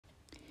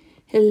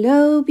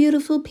Hello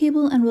beautiful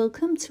people and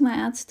welcome to my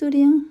art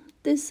studio.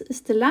 This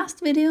is the last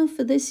video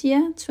for this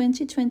year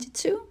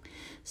 2022.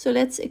 So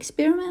let's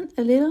experiment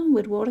a little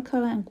with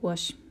watercolor and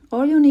gouache.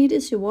 All you need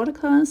is your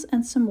watercolors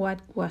and some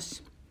white gouache.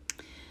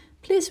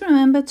 Please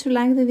remember to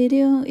like the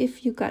video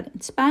if you got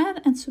inspired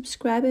and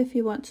subscribe if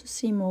you want to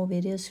see more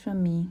videos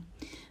from me.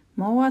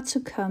 More to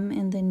come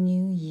in the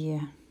new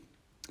year.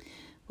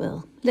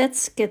 Well,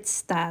 let's get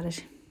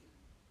started.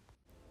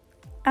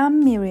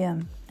 I'm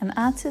Miriam, an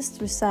artist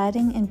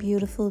residing in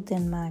beautiful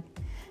Denmark.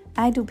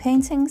 I do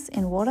paintings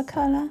in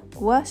watercolor,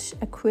 gouache,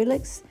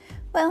 acrylics,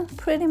 well,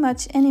 pretty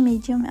much any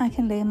medium I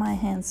can lay my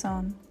hands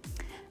on.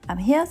 I'm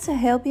here to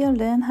help you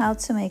learn how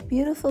to make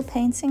beautiful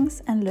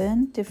paintings and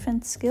learn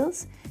different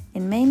skills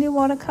in mainly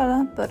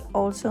watercolor but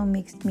also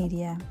mixed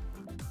media.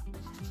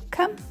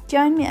 Come,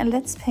 join me and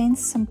let's paint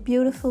some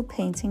beautiful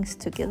paintings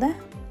together.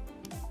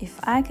 If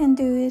I can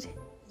do it,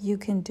 you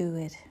can do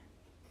it.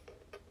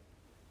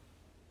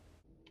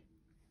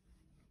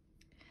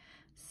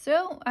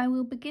 So I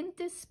will begin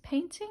this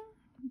painting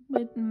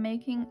with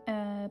making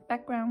a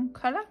background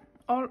color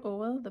all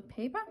over the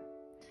paper,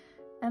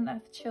 and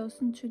I've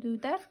chosen to do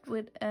that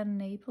with a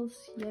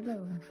Naples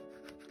yellow.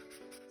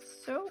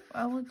 So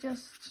I will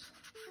just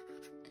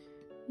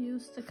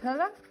use the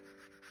color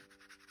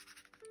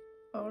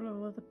all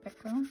over the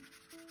background.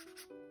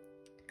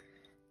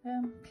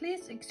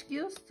 Please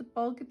excuse the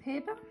bulky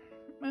paper.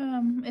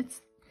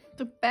 It's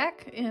the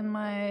back in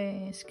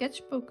my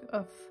sketchbook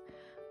of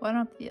one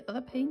of the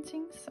other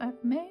paintings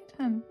I've made,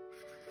 and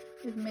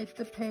it made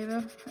the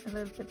paper a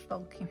little bit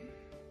bulky.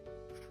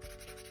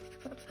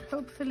 But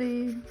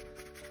hopefully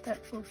that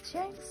will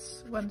change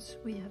once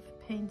we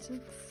have painted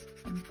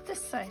on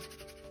this side.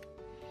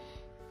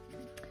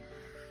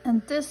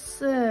 And this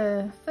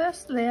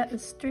first layer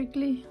is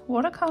strictly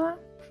watercolor,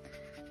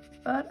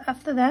 but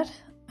after that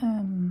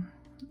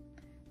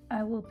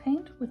I will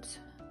paint with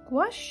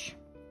gouache.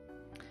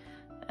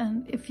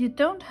 And if you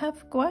don't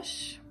have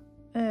gouache,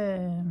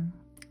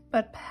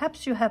 but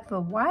perhaps you have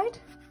a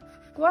white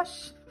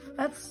gouache,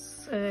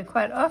 that's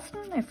quite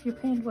often if you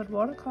paint with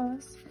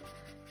watercolors,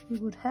 you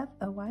would have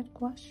a white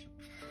gouache.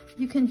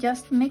 You can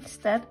just mix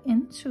that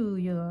into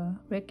your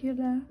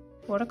regular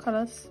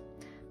watercolors,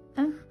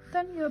 and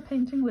then you're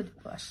painting with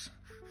gouache.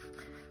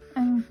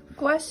 And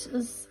gouache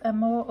is a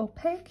more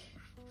opaque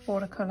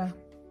watercolor,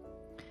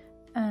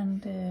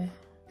 and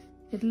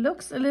it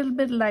looks a little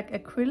bit like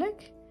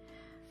acrylic.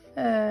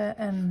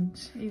 And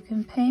you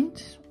can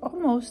paint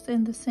almost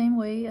in the same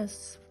way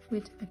as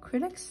with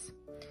acrylics,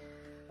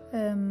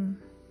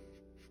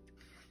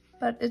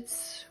 but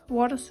it's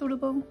water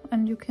suitable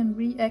and you can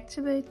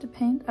reactivate the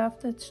paint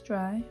after it's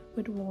dry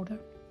with water.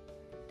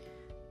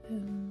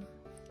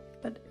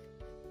 But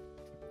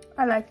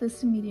I like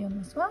this medium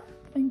as well.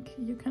 I think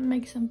you can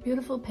make some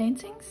beautiful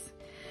paintings.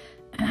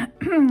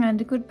 And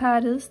the good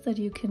part is that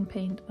you can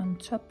paint on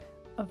top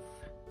of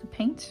the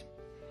paint.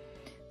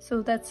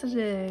 So that's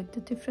the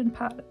different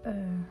part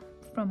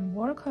from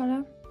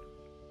watercolor.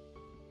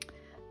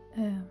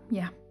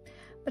 Yeah,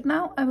 but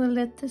now I will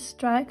let this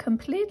dry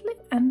completely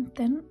and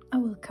then I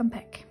will come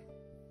back.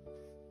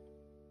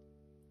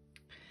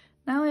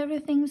 Now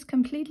everything is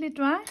completely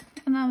dry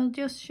and I will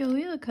just show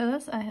you the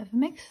colors I have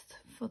mixed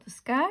for the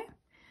sky.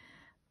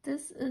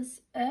 This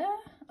is a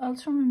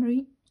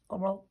ultramarine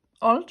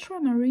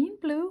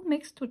blue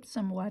mixed with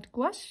some white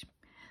gouache.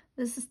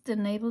 This is the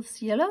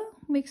Naples yellow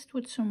mixed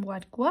with some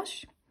white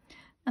gouache.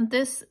 And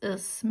this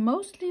is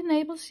mostly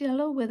Naples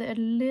yellow with a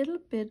little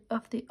bit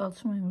of the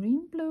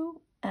ultramarine blue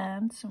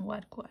and some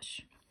white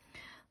gouache.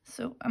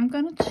 So I'm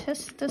gonna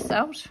test this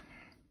out.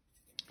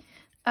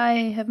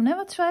 I have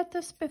never tried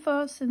this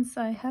before since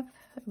I have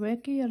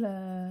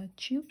regular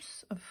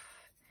tubes of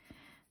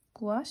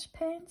gouache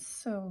paints.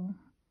 So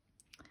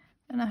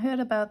when I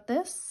heard about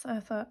this, I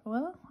thought,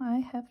 well,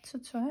 I have to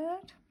try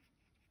it.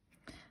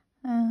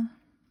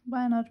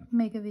 Why not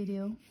make a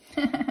video?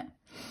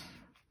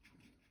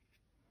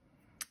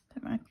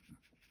 I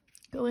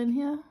go in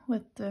here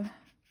with the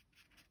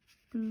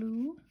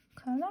blue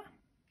color.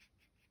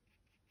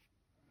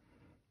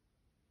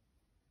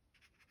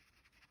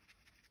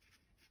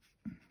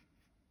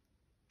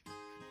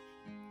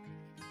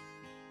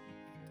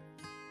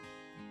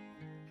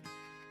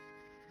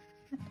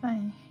 And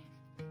I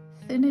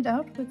thin it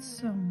out with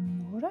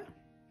some water.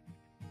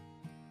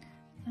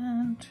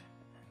 And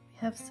we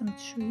have some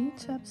tree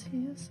tops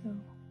here, so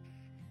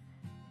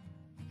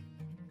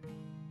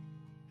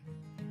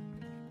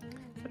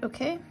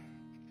okay,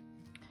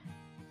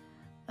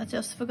 I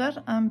just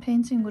forgot I'm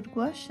painting with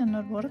gouache and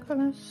not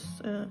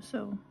watercolors,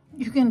 so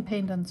you can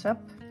paint on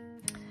top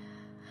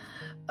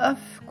of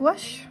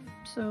gouache,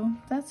 so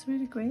that's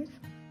really great.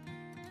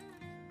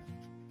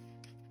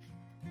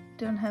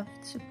 Don't have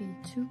to be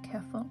too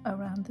careful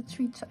around the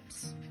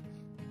treetops.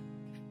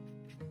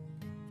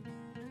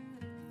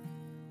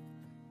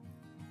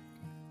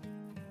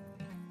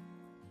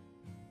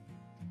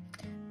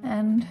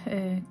 And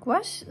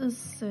gouache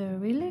is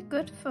really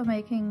good for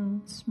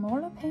making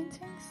smaller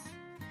paintings.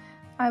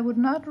 I would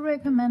not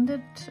recommend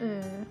it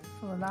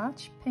for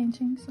large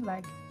paintings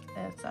like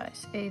a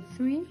size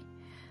A3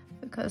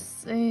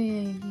 because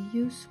they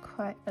use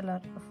quite a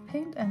lot of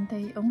paint and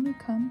they only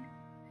come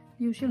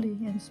usually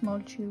in small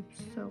tubes,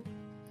 so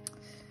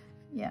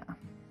yeah.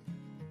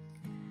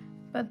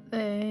 But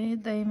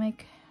they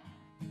make,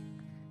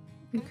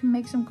 you can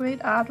make some great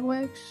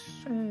artworks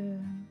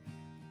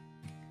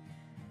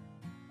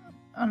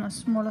on a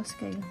smaller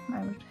scale.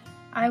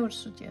 I would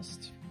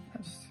suggest,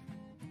 because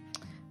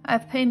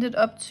I've painted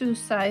up to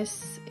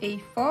size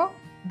A4.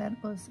 That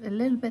was a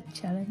little bit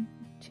challenging.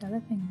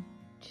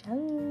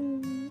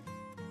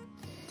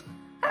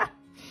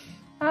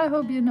 I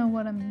hope you know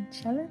what I mean.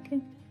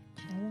 Challenging.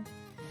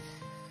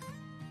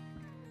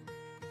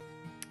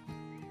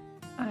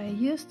 I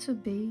used to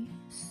be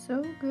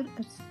so good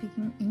at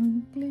speaking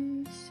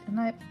English, and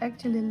I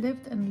actually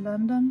lived in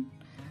London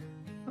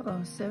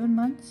for 7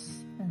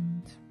 months,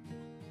 and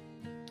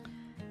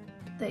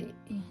they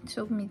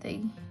told me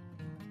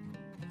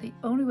the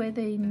only way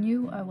they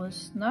knew I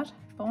was not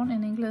born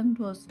in England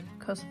was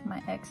because of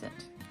my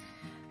accent.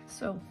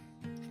 So,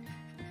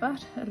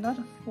 but a lot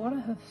of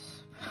water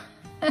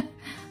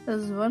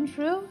has run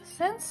through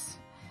since,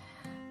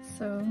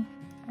 so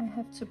I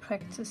have to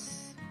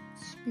practice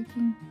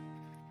speaking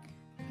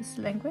this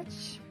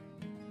language.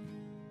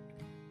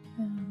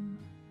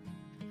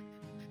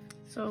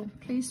 So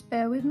please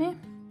bear with me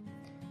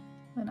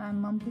when I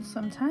mumble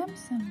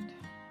sometimes and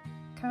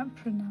can't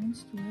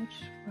pronounce the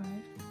words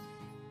right.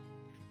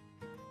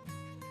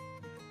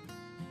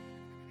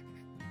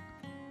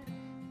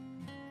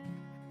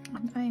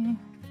 And I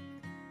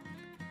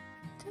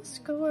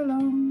just go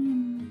along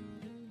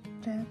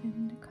and dab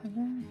in the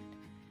color.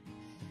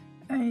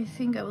 I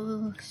think I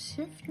will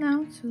shift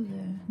now to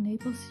the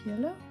Naples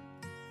yellow.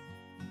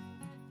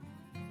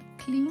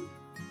 Clean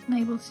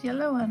Naples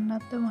yellow, and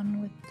not the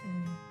one with the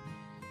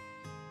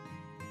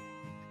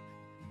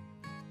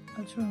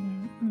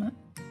ultramarine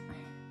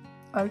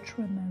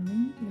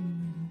blue.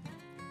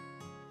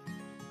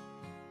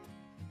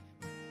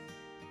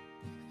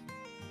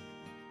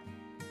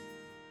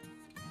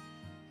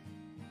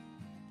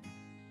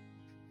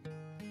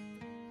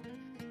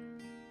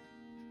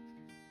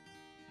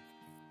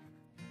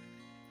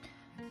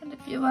 And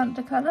if you want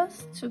the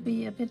colors to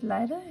be a bit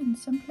lighter in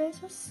some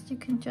places, you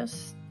can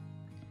just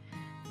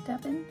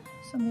dab in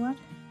some white,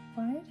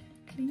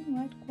 clean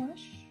white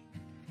gouache,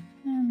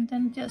 and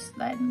then just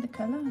lighten the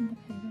color on the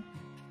paper.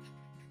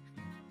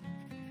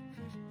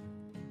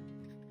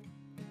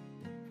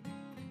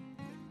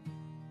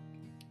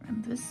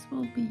 And this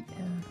will be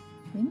a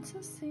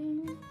winter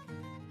scene,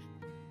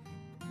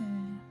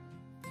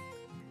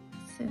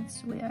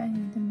 since we are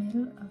in the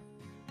middle of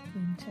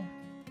winter.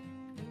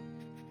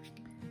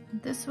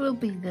 And this will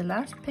be the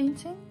last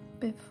painting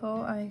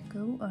before I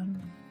go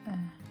on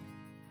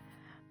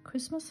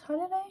Christmas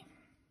holiday.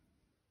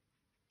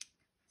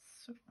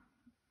 So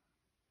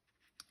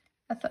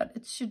I thought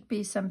it should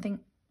be something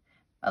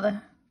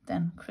other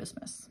than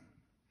Christmas.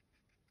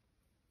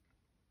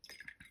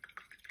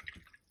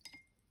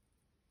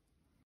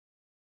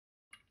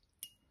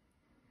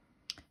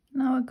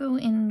 Now I go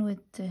in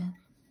with the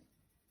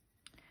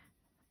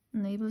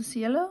Naples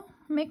yellow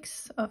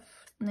mix of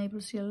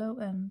Naples yellow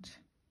and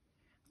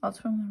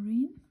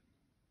ultramarine.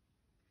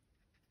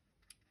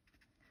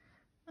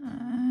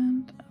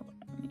 And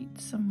I need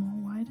some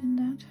more white in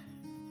that.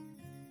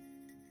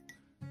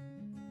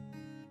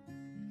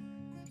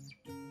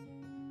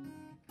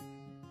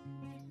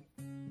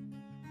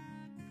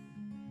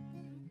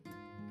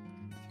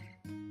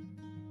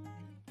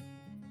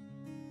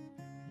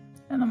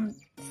 And I'm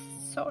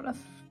sort of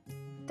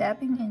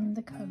dabbing in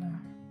the color.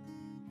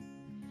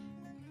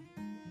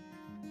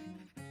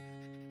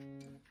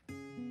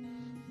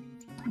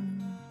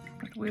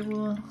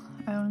 But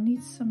I'll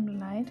need some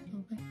light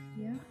over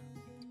here.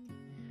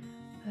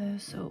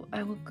 So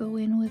I will go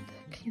in with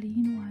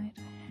clean white,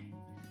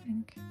 I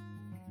think.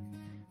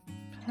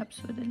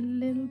 Perhaps with a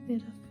little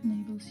bit of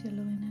Naples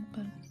yellow in it,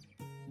 but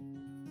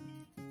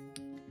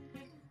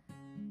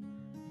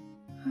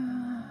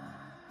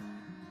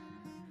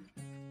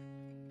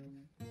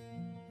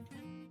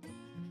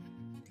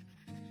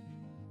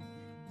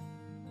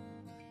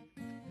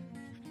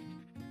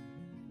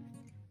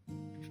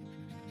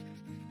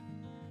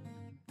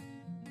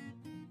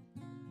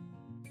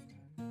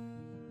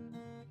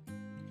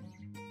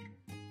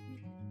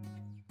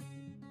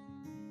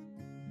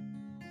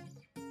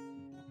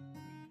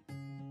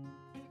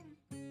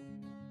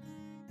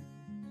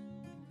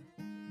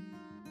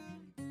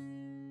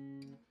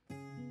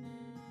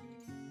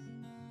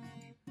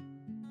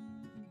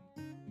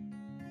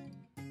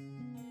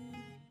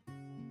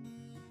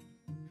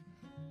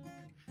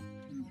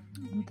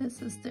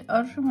this is the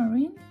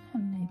ultramarine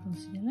and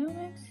Naples yellow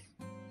mix.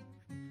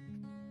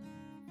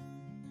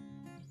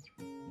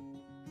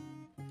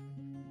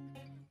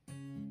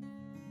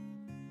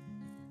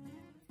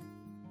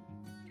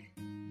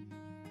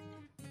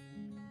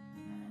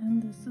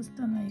 And this is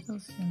the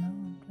Naples yellow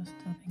I'm just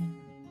dabbing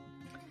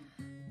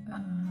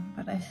in.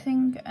 But I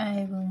think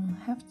I will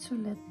have to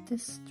let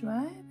this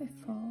dry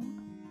before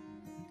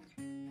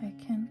I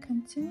can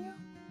continue,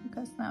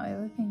 because now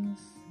everything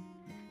is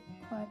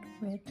quite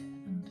wet,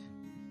 and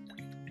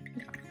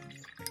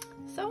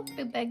so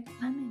be back in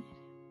a minute.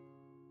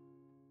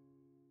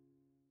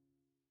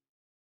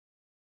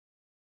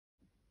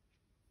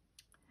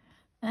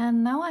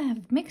 And now I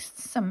have mixed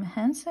some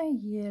Hanza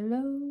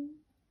yellow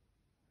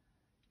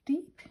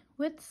deep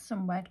with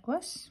some white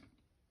gouache.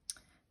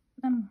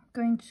 I'm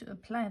going to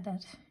apply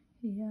that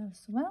here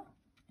as well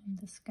in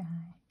the sky.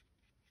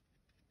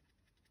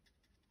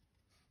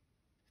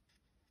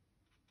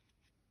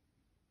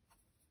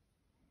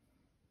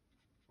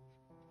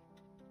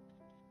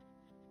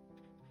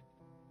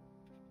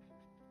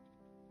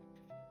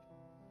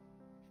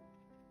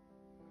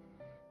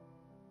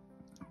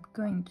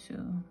 Going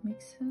to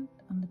mix it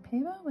on the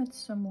paper with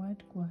some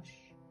white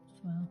gouache as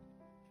well.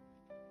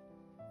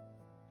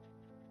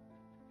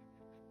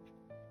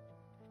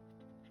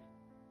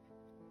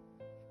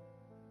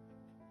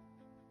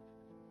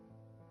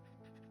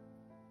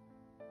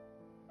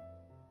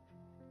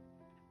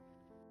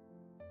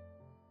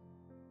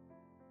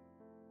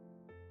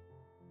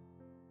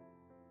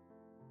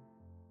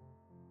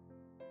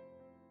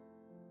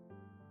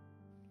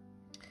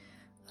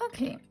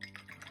 Okay.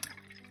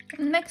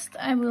 Next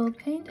I will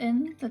paint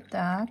in the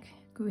dark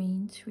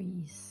green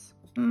trees.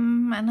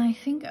 And I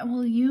think I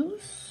will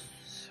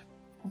use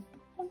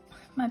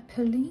my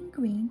Perylene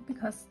Green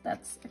because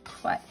that's a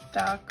quite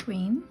dark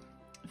green.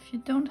 If you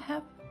don't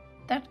have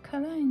that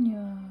color in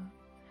your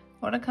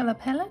watercolor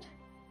palette,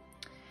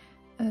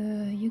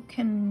 you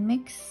can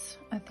mix,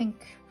 I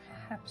think,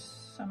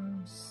 perhaps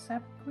some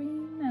Sap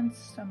Green and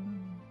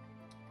some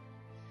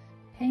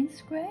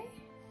Paynes gray.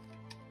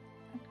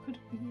 That could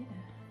be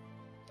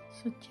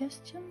a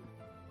suggestion.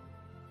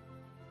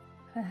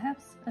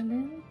 Perhaps a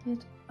little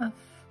bit of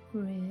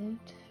red,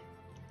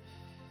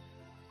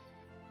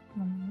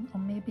 or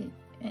maybe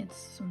it's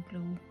some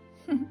blue.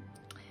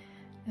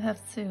 You have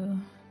to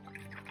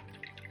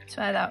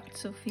try it out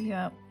to figure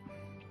out.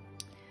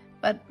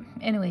 But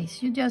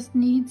anyways, you just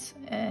need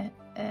a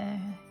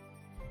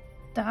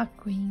dark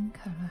green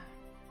color.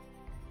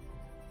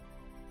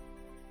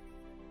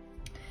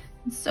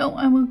 And so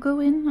I will go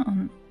in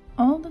on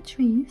all the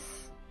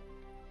trees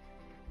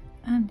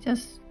and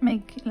just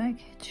make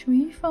like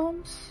tree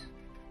forms.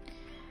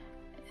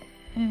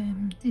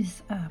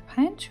 These are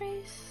pine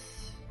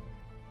trees.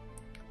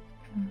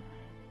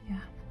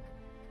 Yeah,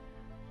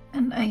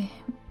 and I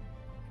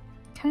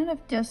kind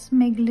of just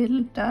make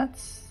little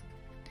dots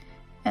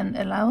and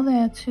allow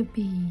there to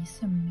be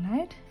some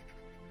light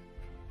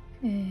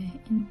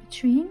in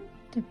between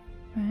the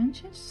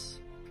branches.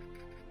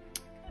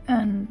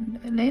 And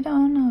later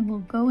on I will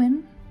go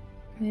in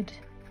with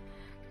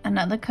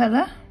another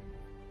color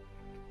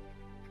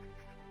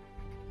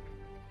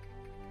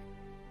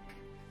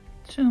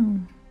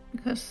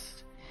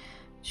because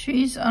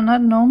trees are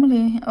not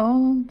normally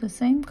all the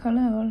same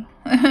color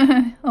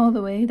all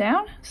the way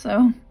down,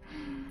 so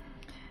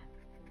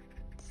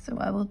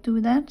I will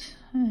do that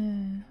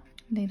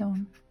later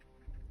on.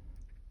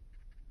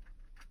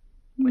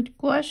 With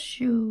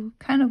gouache you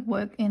kind of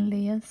work in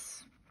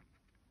layers.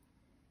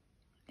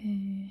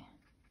 You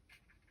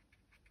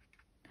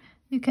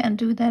can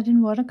do that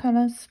in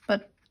watercolors,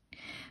 but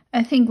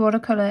I think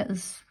watercolor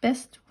is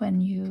best when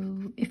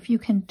if you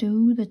can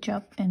do the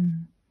job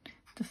in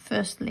the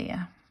first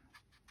layer,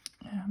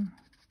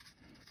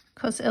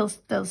 because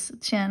else there's a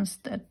chance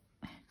that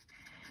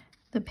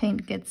the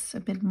paint gets a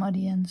bit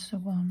muddy and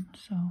so on.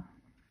 So,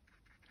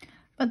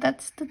 but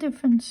that's the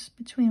difference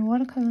between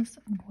watercolors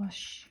and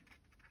gouache.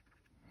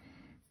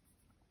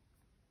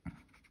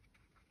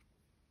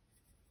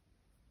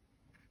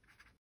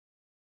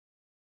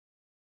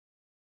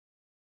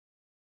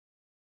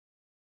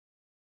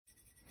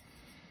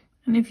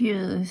 And if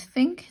you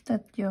think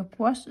that your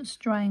gouache is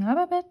drying up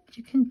a bit,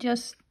 you can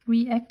just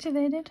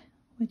reactivate it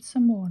with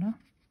some water.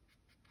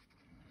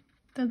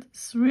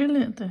 That's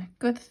really the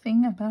good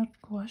thing about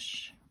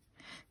gouache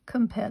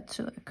compared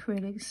to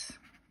acrylics.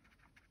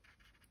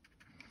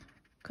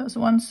 Because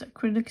once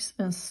acrylics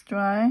is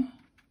dry,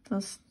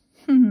 there's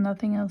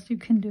nothing else you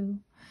can do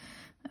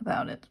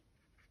about it.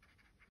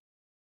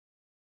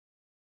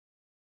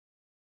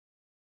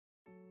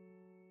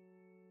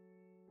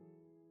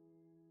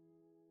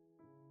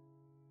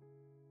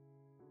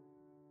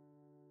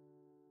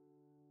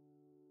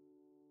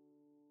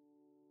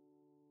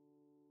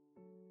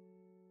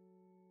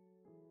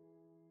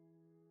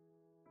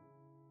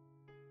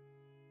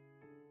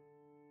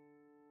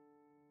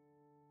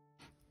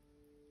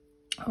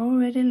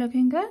 Already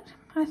looking good,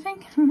 I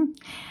think.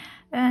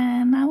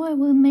 And now I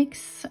will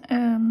mix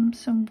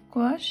some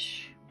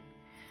gouache.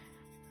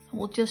 I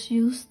will just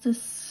use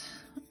this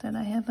that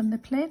I have on the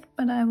plate,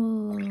 but I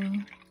will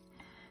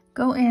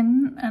go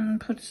in and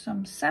put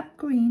some Sap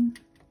Green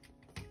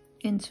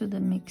into the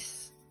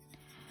mix.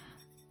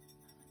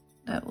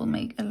 That will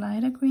make a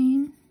lighter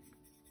green.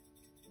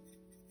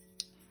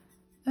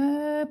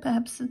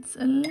 Perhaps it's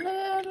a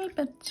little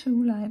bit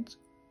too light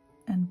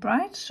and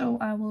bright, so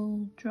I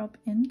will drop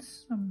in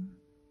some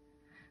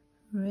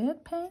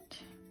red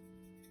paint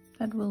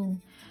that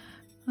will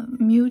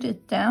mute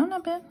it down a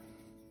bit,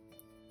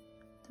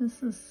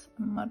 This is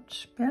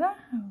much better.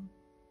 I'll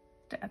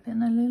dab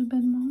in a little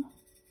bit more.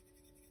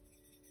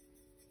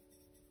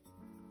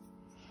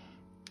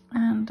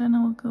 And then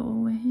I will go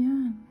over here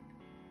and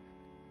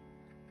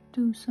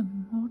do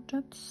some more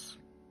dots.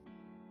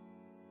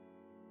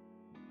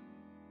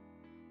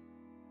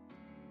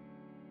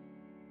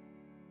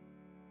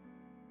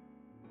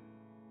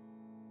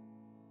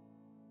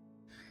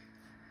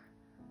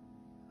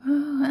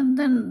 Oh, and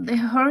then the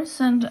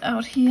horizon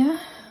out here,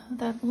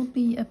 that will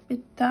be a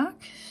bit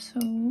dark, so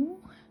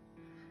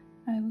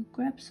I will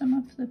grab some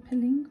of the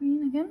Perylene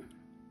Green again.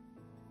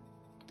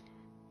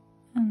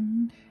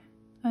 And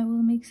I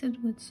will mix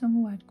it with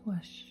some white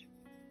gouache.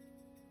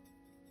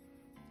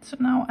 So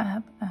now I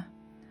have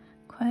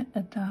quite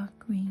a dark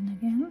green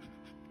again.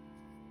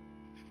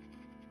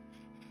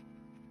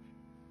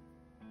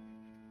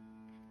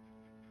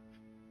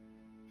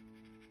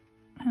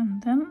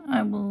 And then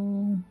I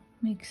will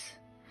mix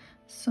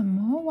some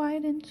more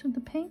white into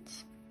the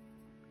paint,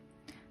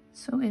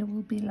 so it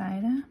will be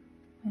lighter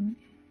when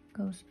it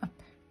goes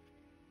up.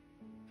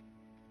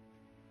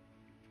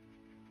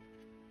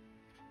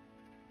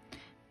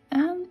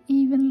 And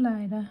even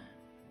lighter.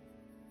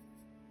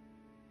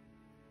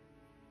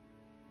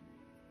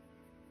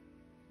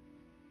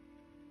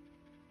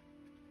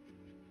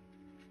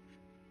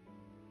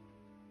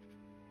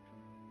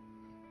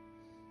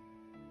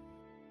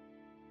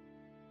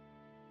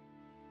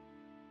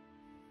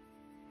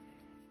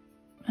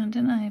 And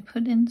then I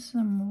put in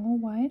some more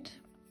white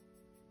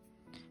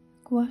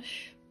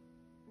gouache,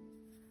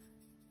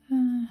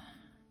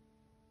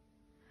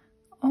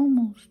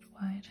 almost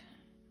white,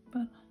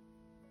 but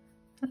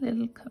a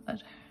little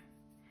covered.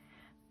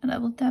 And I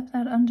will dab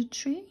that on the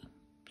trees,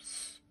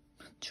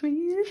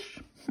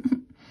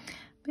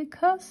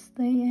 because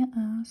they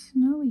are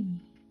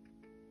snowy.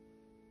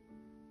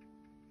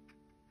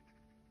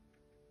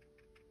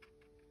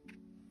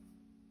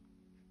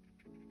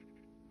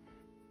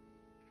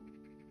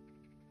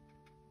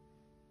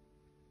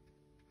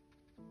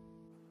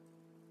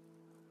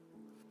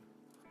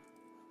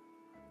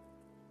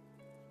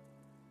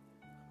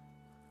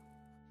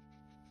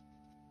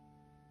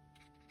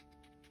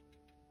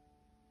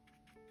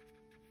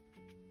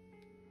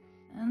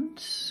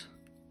 And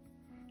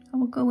I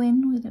will go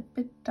in with a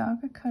bit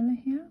darker color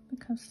here,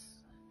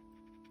 because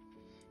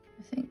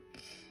I think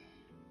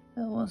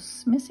there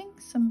was missing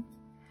some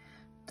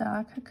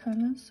darker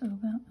colors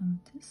over on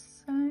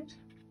this side.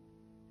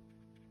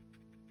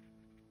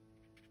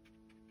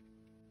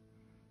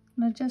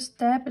 And I just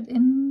dab it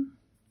in,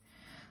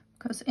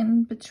 because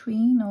in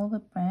between all the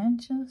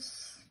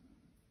branches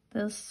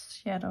there's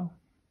shadow.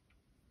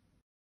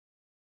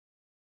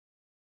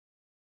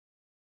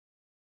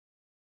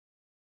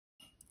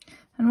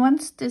 And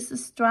once this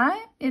is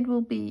dry, it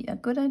will be a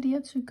good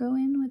idea to go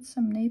in with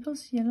some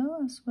Naples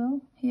yellow as well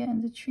here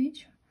in the tree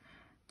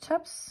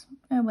tops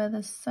where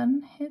the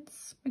sun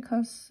hits,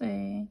 because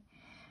the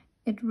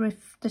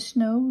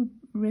snow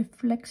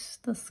reflects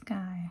the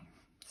sky.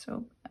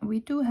 So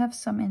we do have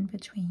some in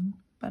between,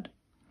 but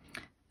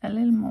a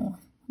little more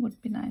would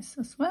be nice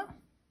as well.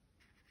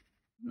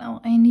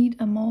 Now I need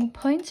a more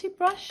pointy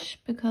brush,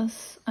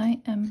 because I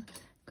am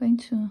going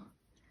to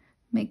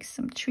make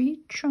some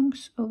tree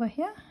trunks over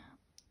here.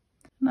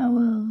 And I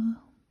will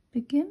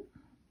begin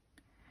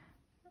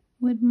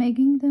with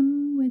making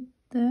them with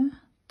the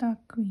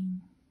dark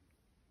green.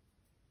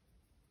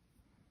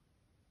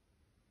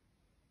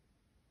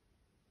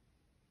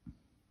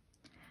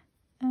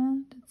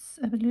 And it's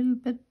a little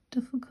bit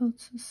difficult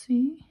to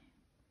see.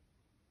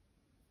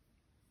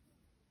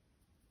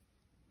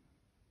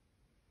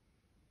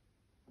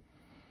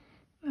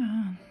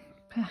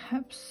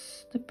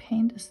 Perhaps the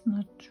paint is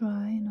not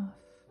dry enough.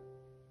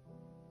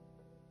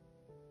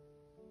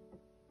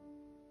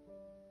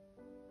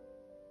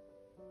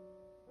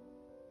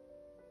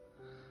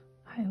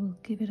 I will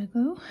give it a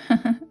go.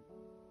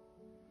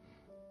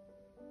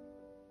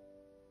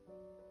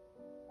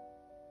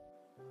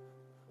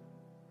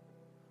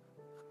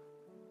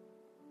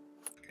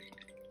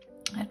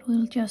 I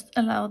will just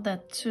allow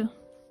that to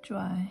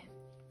dry.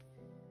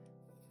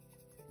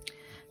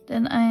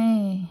 Then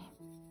I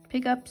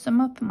pick up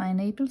some of my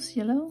Naples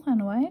yellow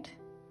and white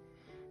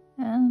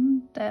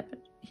and dab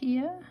it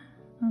here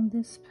on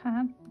this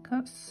part,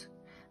 because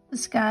the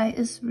sky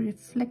is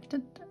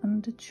reflected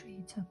on the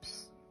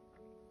treetops.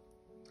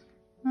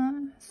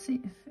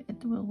 See if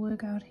it will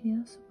work out here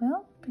as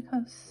well,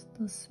 because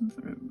there's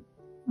some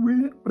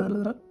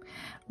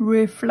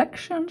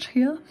reflections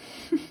here.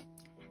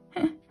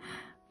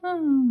 Oh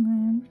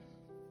man.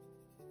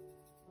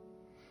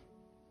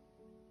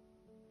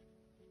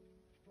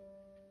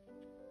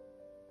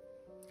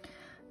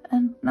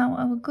 And now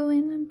I will go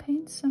in and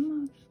paint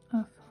some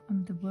of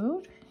on the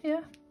road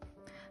here.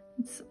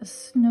 It's a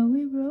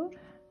snowy road.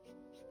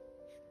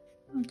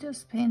 I'll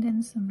just paint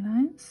in some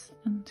lines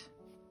and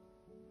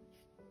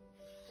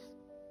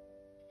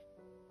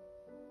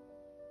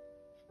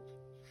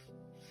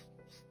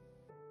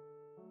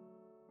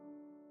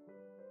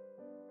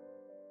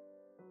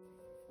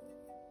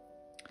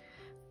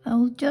I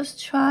will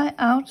just try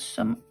out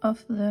some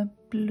of the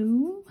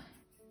blue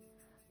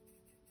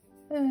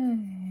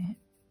on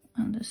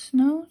the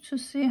snow to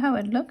see how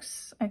it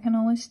looks. I can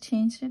always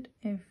change it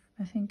if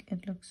I think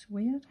it looks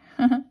weird.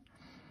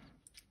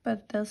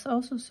 But there's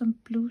also some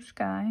blue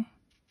sky.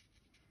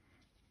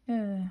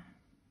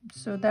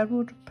 So that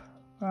would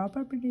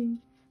probably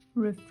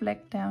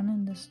reflect down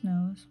in the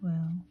snow as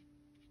well.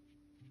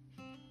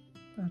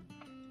 But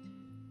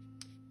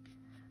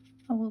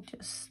I will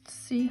just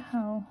see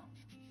how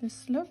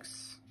this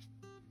looks.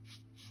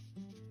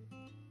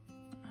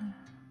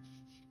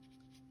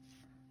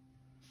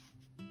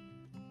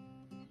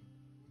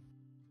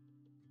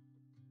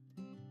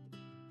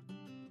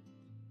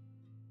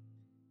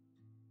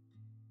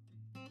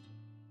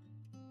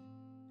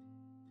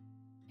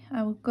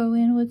 I will go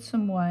in with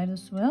some white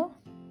as well.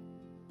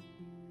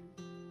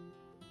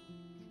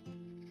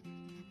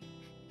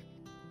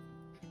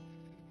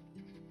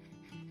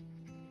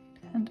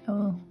 And I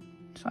will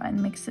try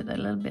and mix it a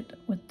little bit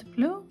with the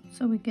blue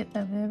so we get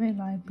a very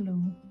light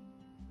blue.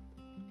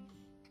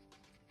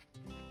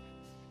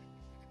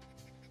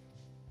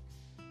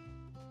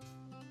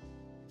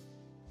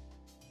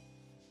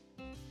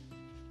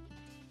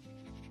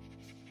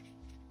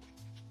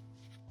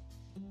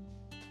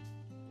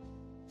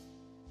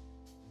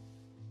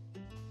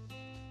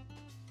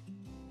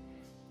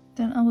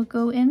 Then I will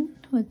go in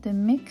with the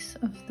mix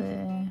of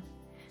the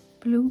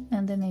blue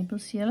and the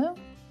Naples yellow.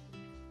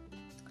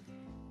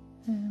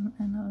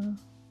 And I'll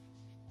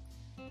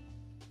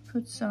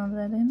put some of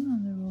that in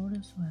on the road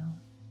as well.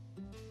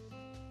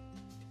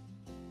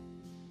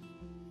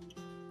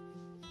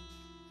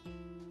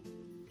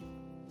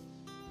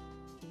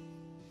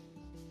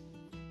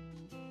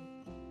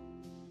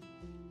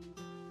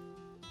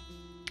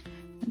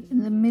 And in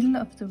the middle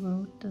of the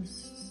road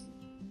there's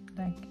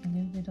like a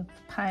little bit of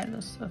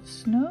piles of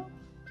snow,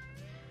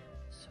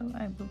 so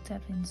I will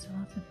tap in some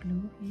of the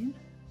blue here.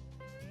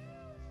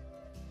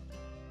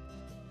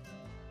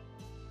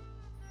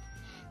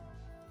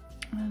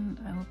 And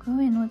I will go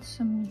in with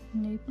some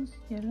Naples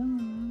yellow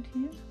around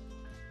here.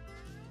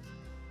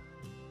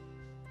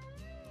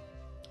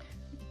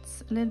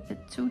 It's a little bit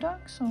too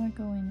dark, so I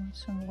go in with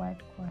some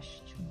white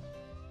gouache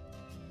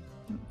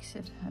to mix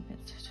it a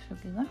bit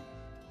together.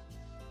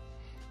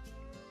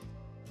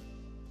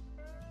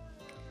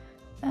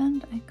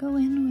 And I go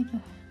in with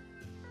a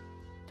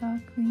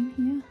dark green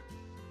here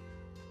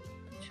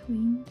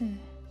between the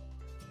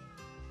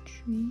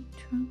tree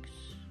trunks.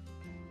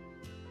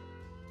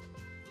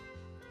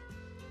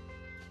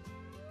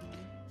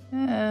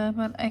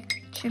 But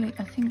actually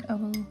I think I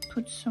will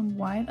put some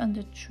white on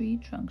the tree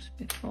trunks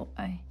before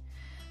I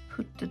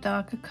put the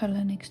darker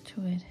color next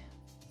to it.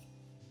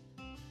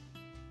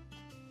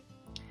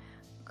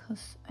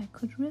 Because I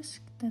could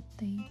risk that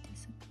they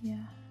disappear,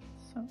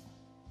 so.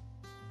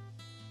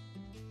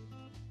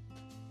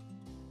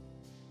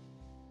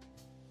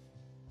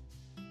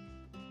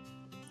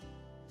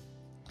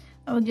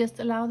 I will just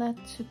allow that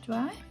to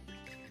dry.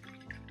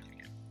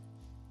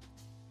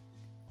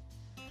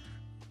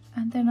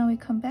 And then I will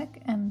come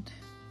back and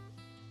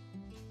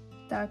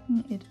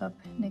darken it up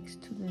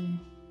next to the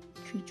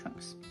tree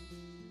trunks.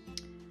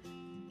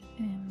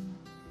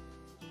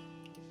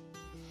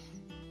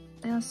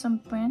 There are some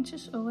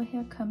branches over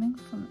here coming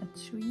from a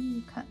tree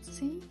you can't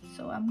see,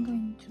 so I'm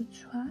going to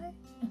try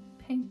and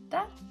paint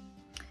that.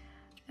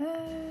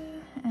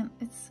 And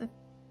it's a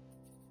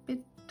bit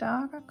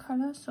darker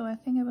color, so I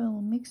think I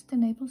will mix the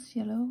Naples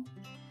yellow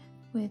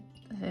with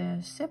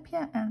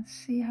sepia and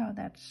see how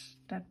that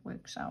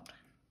works out.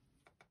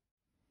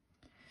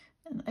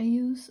 And I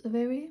use a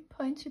very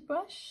pointy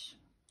brush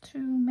to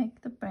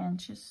make the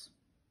branches.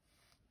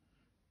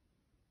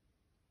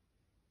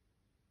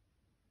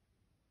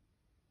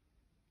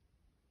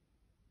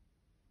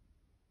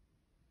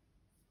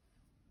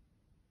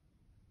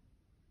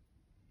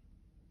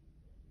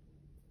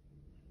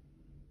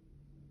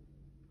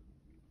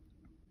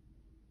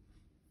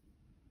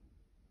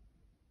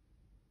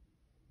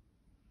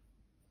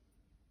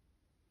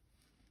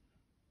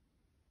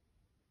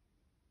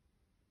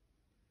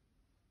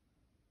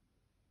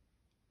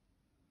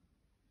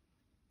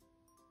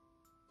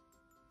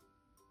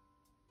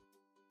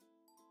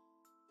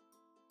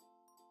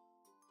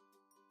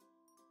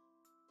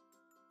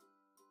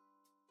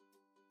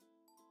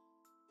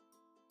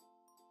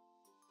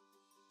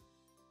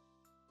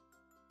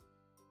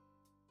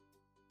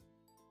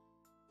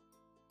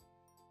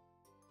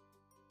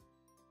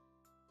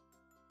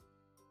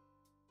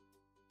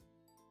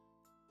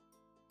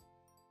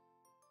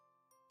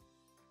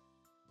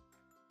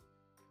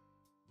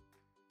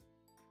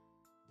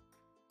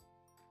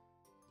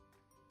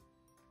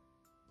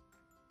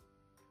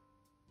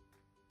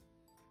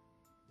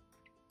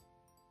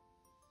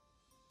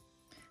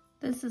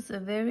 This is a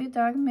very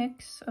dark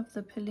mix of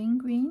the Perylene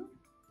Green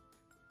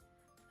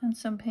and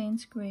some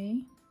Paynes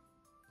Grey.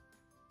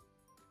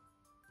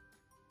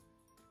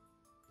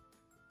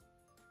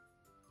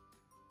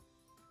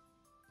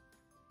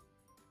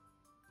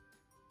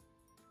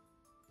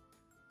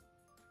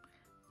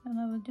 And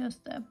I will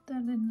just dab that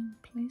in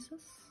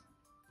places.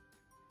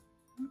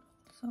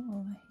 also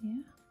over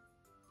here.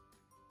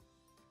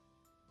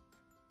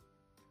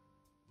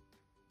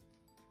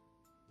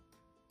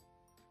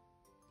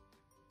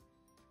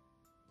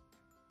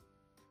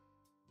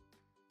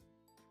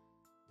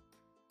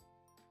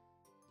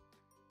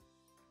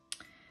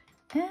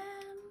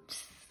 And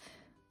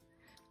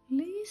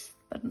least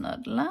but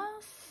not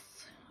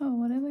last, or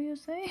whatever you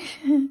say,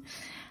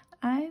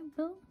 I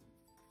will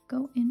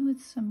go in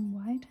with some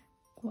white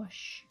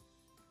gouache.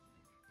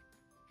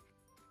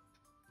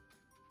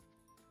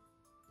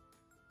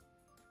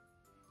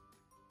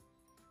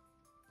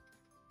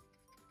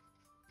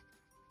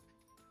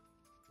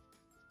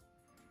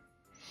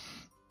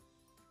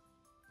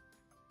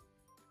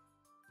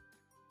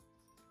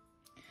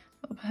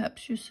 Or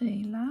perhaps you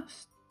say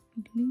last,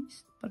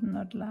 least but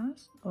not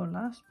last, or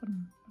last but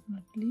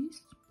not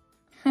least.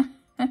 Yeah.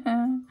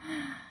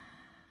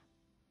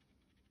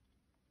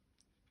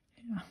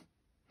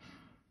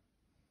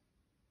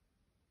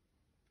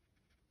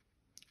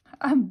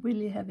 I'm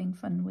really having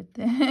fun with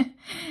the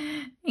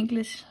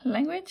English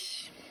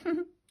language.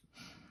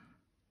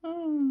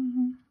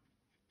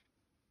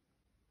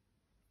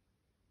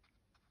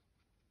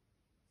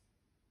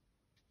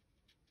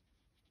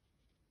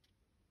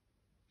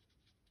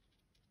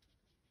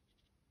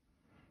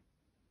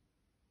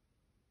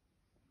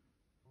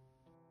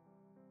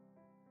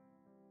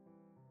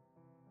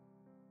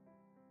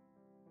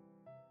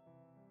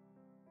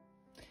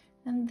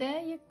 And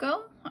there you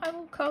go. I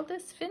will call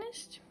this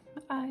finished.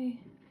 I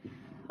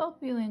hope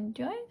you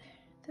enjoyed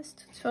this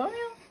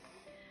tutorial.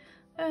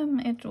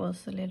 It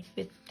was a little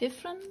bit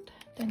different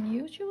than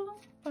usual,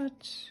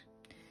 but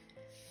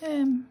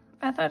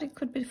I thought it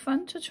could be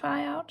fun to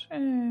try out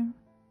and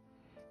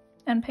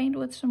paint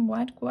with some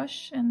white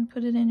gouache and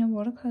put it in your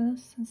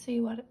watercolors and see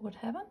what would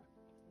happen.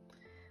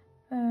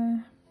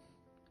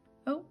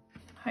 Oh,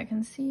 I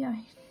can see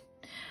I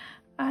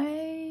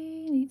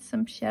need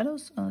some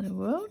shadows on the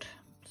road.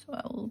 So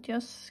I will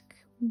just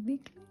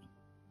quickly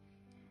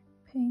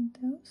paint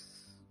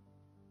those.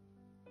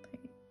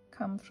 They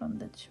come from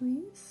the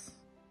trees.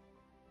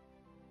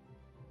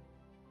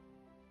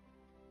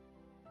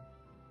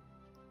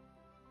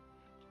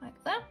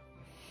 Like that.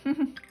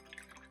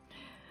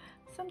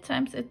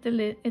 Sometimes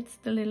it's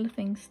the little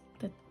things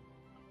that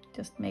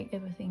just make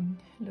everything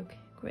look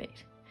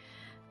great.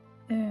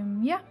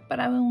 Yeah, but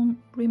I will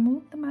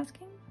remove the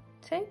masking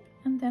tape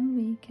and then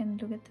we can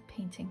look at the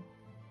painting.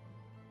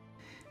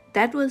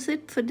 That was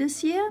it for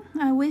this year.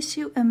 I wish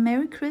you a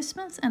Merry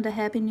Christmas and a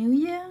Happy New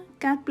Year.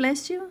 God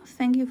bless you.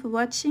 Thank you for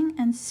watching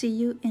and see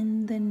you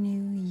in the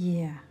new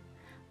year.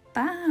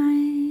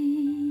 Bye.